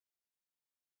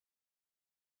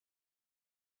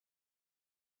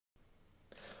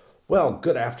Well,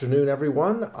 good afternoon,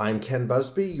 everyone. I'm Ken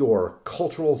Busby, your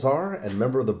cultural czar and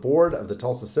member of the board of the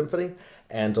Tulsa Symphony,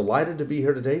 and delighted to be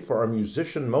here today for our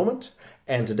musician moment.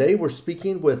 And today we're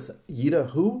speaking with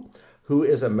Yida Hu, who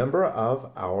is a member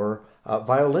of our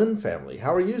violin family.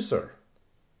 How are you, sir?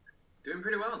 Doing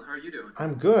pretty well. How are you doing?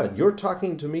 I'm good. You're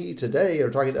talking to me today, or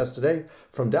talking to us today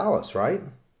from Dallas, right?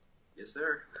 Yes,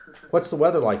 sir. What's the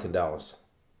weather like in Dallas?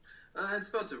 It's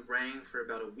about to rain for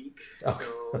about a week, Oh,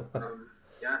 so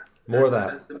yeah, more of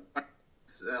that.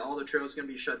 all the trails going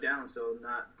to be shut down, so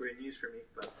not great news for me.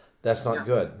 But That's not yeah,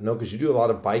 good. No, because you do a lot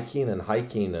of biking and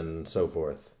hiking and so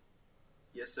forth.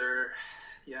 yes, sir.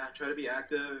 Yeah, try to be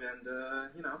active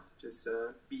and just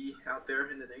be out there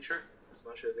in the nature as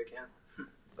much as I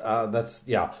can. That's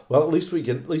yeah. Well, at least we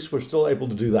can. At least we're still able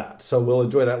to do that. So we'll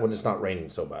enjoy that when it's not raining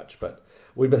so much. But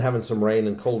we've been having some rain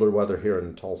and colder weather here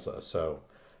in Tulsa. So,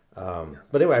 Yeah.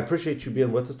 but anyway, I appreciate you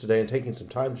being with us today and taking some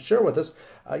time to share with us.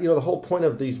 The whole point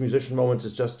of these musician moments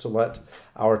is just to let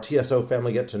our TSO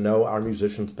family get to know our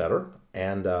musicians better.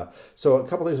 And so, a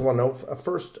couple things I want to know.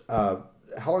 First,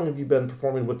 how long have you been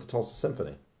performing with the Tulsa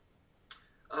Symphony?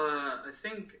 I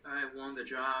think I won the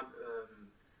job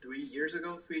 3 years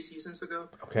ago, 3 seasons ago.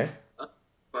 Okay.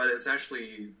 But it's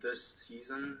actually this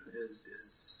season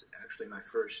is actually my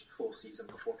first full season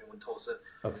performing with Tulsa.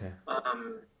 Okay.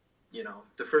 Um,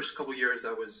 the first couple years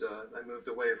I moved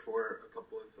away for a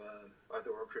couple of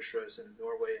other orchestras in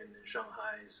Norway and in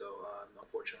Shanghai, so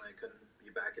unfortunately I couldn't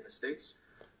be back in the States.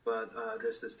 But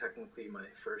this is technically my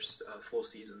first full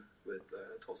season with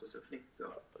Tulsa Symphony. So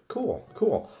Cool.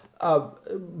 Cool.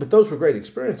 But those were great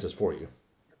experiences for you.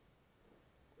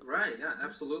 right, yeah,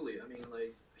 absolutely. I mean,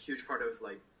 like a huge part of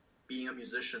like being a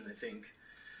musician, I think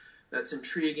that's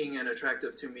intriguing and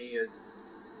attractive to me is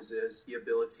the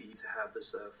ability to have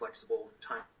this flexible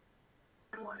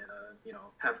timeline,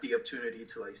 have the opportunity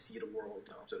to like see the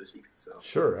world, so to speak. So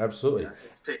Sure. Absolutely. yeah,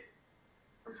 it's taken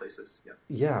some places. Yeah,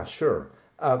 Yeah. Sure.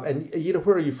 And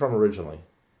where are you from originally?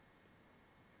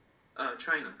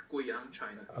 China, Guiyang,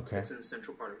 China. Okay. It's in the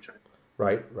central part of China.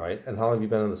 Right. Right. And how long have you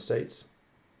been in the States?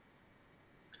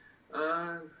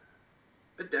 Uh,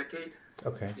 a decade.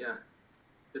 Okay. Yeah,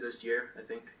 for this year, I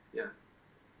think. Yeah.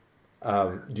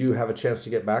 Do you have a chance to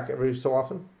get back every so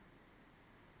often?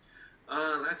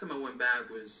 Last time I went back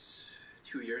was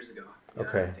 2 years ago. Yeah,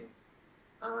 Okay. I think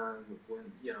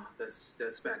when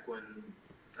that's back when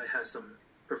I had some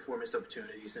performance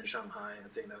opportunities in Shanghai. I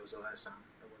think that was the last time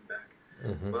I went back.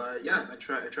 Hmm. But yeah, I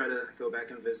try to go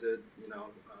back and visit.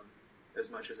 As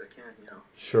much as I can. If I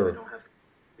Sure. don't have to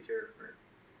be here.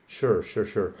 Sure. Sure.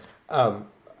 Sure.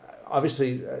 Um,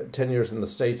 Obviously, 10 years in the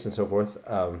States and so forth,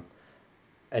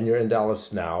 and you're in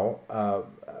Dallas now.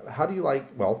 How do you like?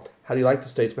 Well, how do you like the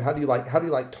States? But how do you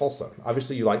like Tulsa?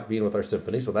 Obviously, you like being with our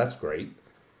symphony, so that's great.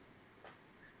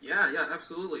 Yeah,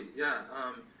 absolutely. Yeah.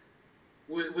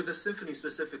 With the symphony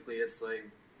specifically, it's like,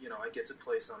 I get to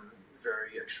play some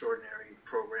very extraordinary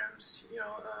programs.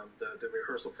 The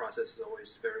rehearsal process is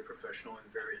always very professional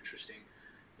and very interesting.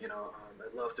 I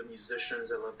love the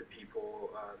musicians. I love the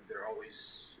people. They're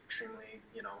always extremely,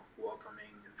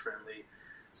 welcoming and friendly.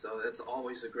 So it's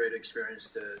always a great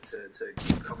experience to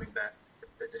keep coming back,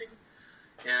 I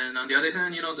think. And on the other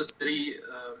hand, the city,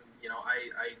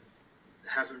 I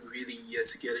haven't really yet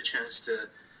to get a chance to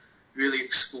really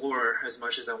explore as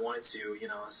much as I wanted to,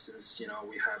 since,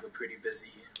 we have a pretty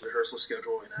busy rehearsal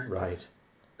schedule and I Right.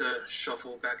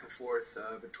 shuffle back and forth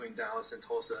between Dallas and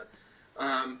Tulsa.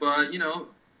 But,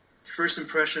 first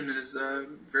impression is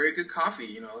very good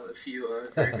coffee, a few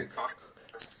very good coffee.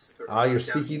 You're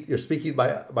Down. speaking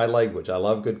my language. I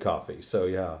love good coffee. So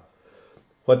yeah.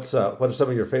 What are some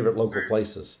of your favorite local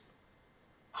places?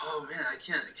 Oh man, I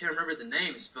can't remember the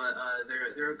names, but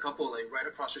there are a couple like right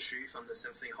across the street from the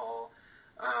Symphony Hall.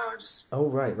 Just Oh,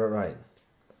 right.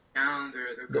 down there are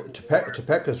a The couple more.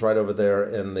 Topeka's right over there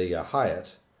in the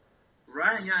Hyatt.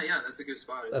 Right, yeah, that's a good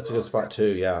spot as That's a good well. Yeah. spot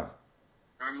too. Yeah.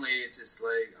 Normally it's just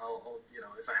like I'll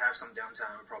if I have some downtime,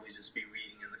 I'll probably just be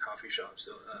reading in the coffee shop.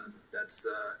 So that's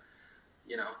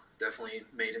definitely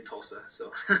made in Tulsa.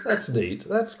 So That's neat.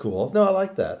 That's cool. No, I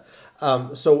like that.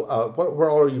 Where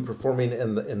all are you performing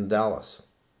in Dallas?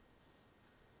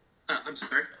 I'm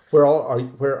sorry. Where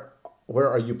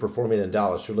are you performing in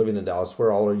Dallas? You're living in Dallas.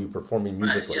 Where all are you performing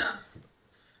Right, musically? yeah.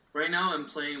 Right now, I'm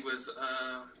playing with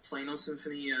Plano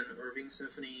Symphony and Irving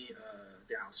Symphony,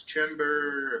 Dallas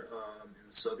Chamber, and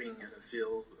subbing in a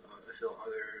few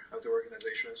other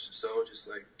organizations. So just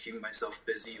like keeping myself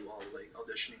busy while like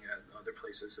auditioning at other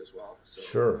places as well. So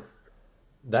Sure.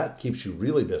 That keeps you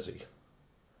really busy.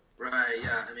 right,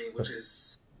 yeah. I mean, which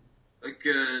is a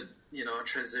good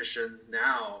transition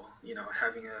now.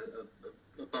 Having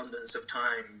a abundance of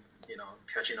time,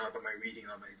 catching up on my reading,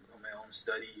 on my own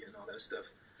study and all that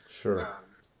stuff. Sure.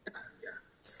 Yeah,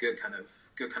 it's good kind of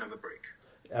a break.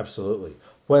 Absolutely.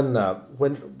 When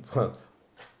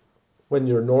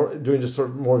you're doing just sort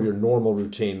of more of your normal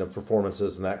routine of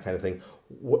performances and that kind of thing,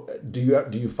 do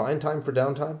you find time for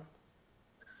downtime?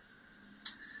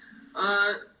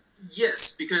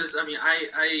 Yes, because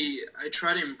I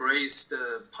try to embrace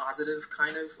the positive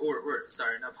kind of, or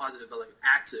sorry, not positive, but like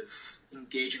active,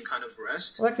 engaging kind of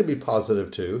rest. Well, that can be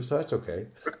positive too, so that's okay.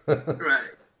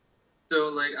 Right.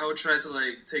 So like I would try to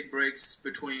like take breaks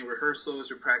between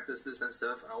rehearsals or practices and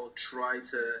stuff. I will try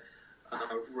to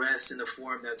rest in a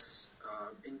form that's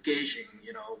engaging.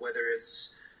 Whether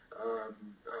it's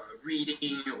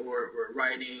reading or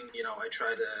writing. I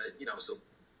try to so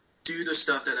do the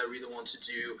stuff that I really want to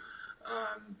do.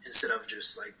 Instead of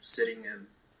just like sitting and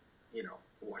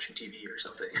watching TV or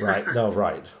something. Right. No.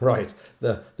 Right.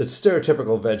 The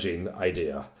stereotypical vegging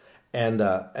idea, and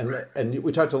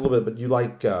we talked a little bit, but you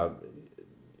like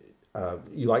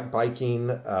biking.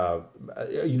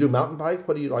 You do mountain bike.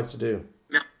 What do you like to do?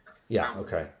 Yeah.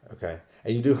 Okay.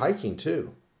 And you do hiking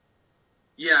too.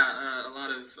 Yeah, a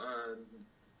lot of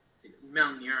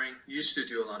mountaineering. Used to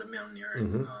do a lot of mountaineering.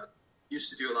 Mm-hmm. Used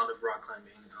to do a lot of rock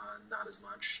climbing. Not as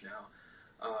much now.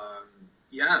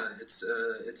 Yeah, it's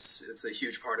a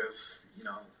huge part of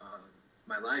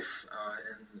my life,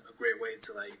 and a great way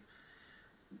to like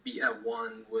be at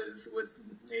one with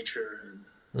nature and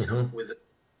Mm-hmm. with a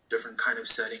different kind of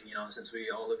setting. Since we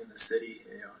all live in the city,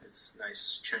 it's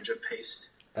nice change of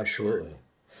pace. Absolutely.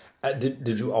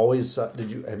 Did you always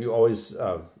have you always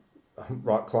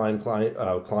rock climb,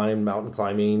 mountain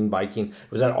climbing, biking?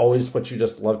 Was that always what you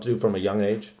just loved to do from a young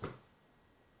age?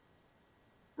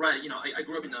 Right, I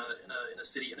grew up in a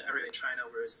city, in an area in China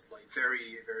where it's like very,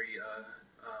 very,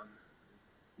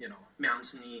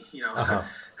 mountainy. Uh-huh.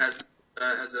 has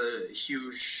a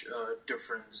huge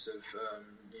difference of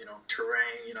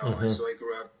terrain. Mm-hmm. So I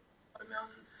grew up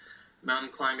mountain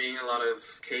climbing, a lot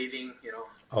of caving.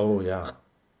 Oh yeah.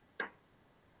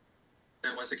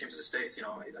 And once I came to the States,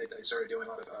 I started doing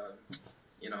a lot of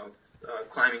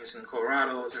climbings in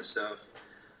Colorados and stuff.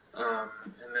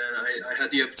 And then I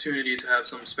had the opportunity to have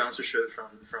some sponsorship from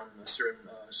a certain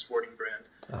sporting brand.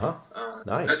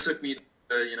 Nice. That took me to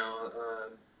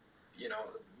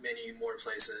many more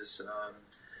places.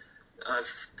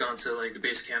 I've gone to like the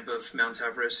base camp of Mount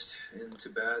Everest in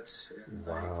Tibet, and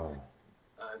Wow.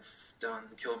 I've done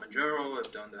Kilimanjaro. I've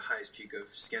done the highest peak of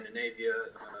Scandinavia,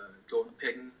 Golden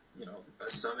Pygmy,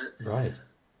 best summit. Right.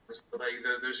 So like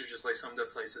those are just like some of the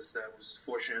places that I was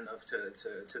fortunate enough to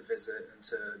visit and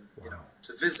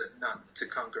to visit, not to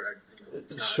conquer.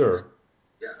 It's not, Sure.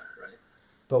 Yeah, right.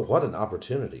 But what an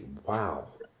opportunity! Wow.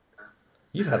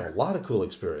 You've had a lot of cool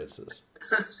experiences.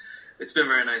 It's been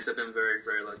very nice. I've been very,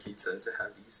 very lucky to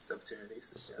have these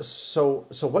opportunities. Yeah. So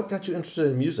what got you interested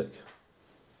in music?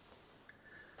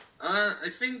 I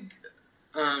think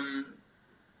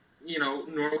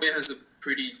Norway has a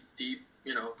pretty deep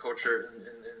culture in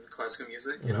classical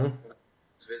music. Mm-hmm. When I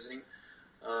was visiting,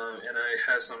 and I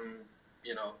had some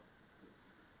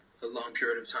a long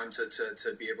period of time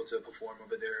to be able to perform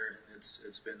over there, and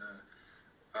it's been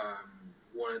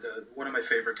one of my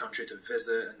favorite countries to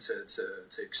visit and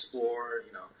to explore.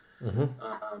 Mm-hmm.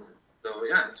 So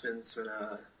yeah, it's been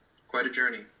quite a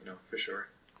journey, for sure.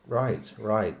 Right.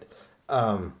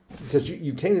 Because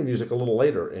you came to music a little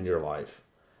later in your life,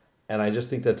 and I just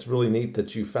think that's really neat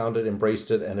that you found it,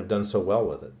 embraced it, and have done so well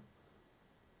with it.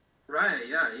 Right.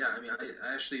 Yeah. I mean,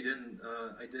 I actually didn't.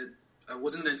 I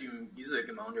wasn't going to do music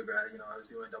in my undergrad. I was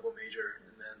doing a double major,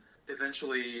 and then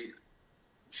eventually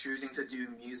choosing to do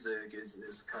music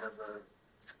is kind of a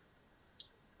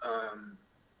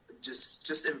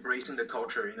just embracing the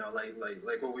culture. Like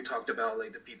what we talked about,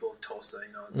 like the people of Tulsa.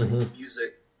 Mm-hmm.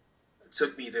 Music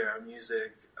took me there.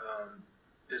 Music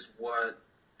is what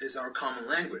is our common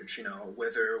language.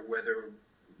 Whether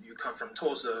you come from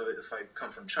Tulsa, if I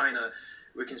come from China,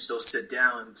 we can still sit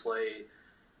down and play.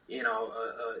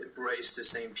 Embrace the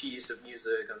same piece of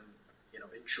music and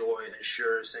enjoy and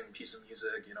share the same piece of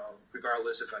music.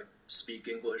 Regardless if I speak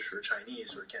English or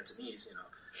Chinese or Cantonese.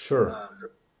 Sure.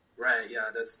 Right. Yeah.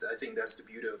 I think that's the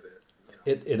beauty of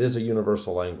it. It is a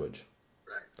universal language.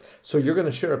 Right. So you're going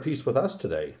to share a piece with us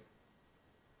today.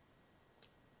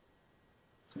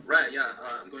 Right, yeah.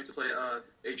 I'm going to play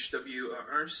H.W.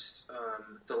 Ernst's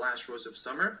The Last Rose of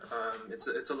Summer.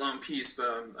 It's a long piece,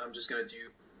 but I'm just going to do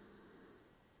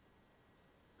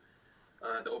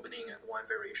the opening and one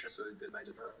variation, so I did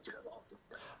that all.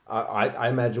 Yeah. I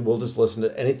imagine we'll just listen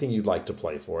to anything you'd like to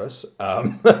play for us.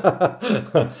 But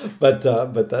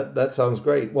that sounds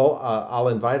great. Well, I'll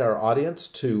invite our audience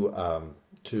to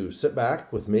sit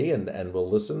back with me and we'll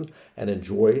listen and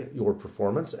enjoy your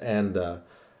performance. And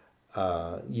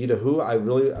Yida Hu, I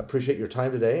really appreciate your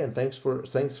time today, and thanks for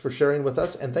sharing with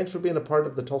us, and thanks for being a part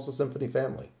of the Tulsa Symphony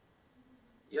family.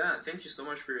 Yeah, thank you so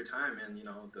much for your time, and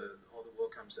all the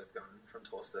welcomes I've gotten from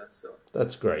Tulsa. So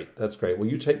that's great. That's great. Well,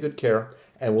 you take good care,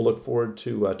 and we'll look forward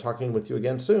to talking with you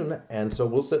again soon. And so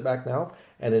we'll sit back now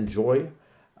and enjoy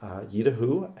Yida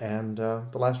Hu and The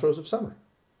Last Rose of Summer.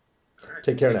 all right,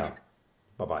 Take care thank now.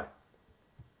 you. Bye-bye.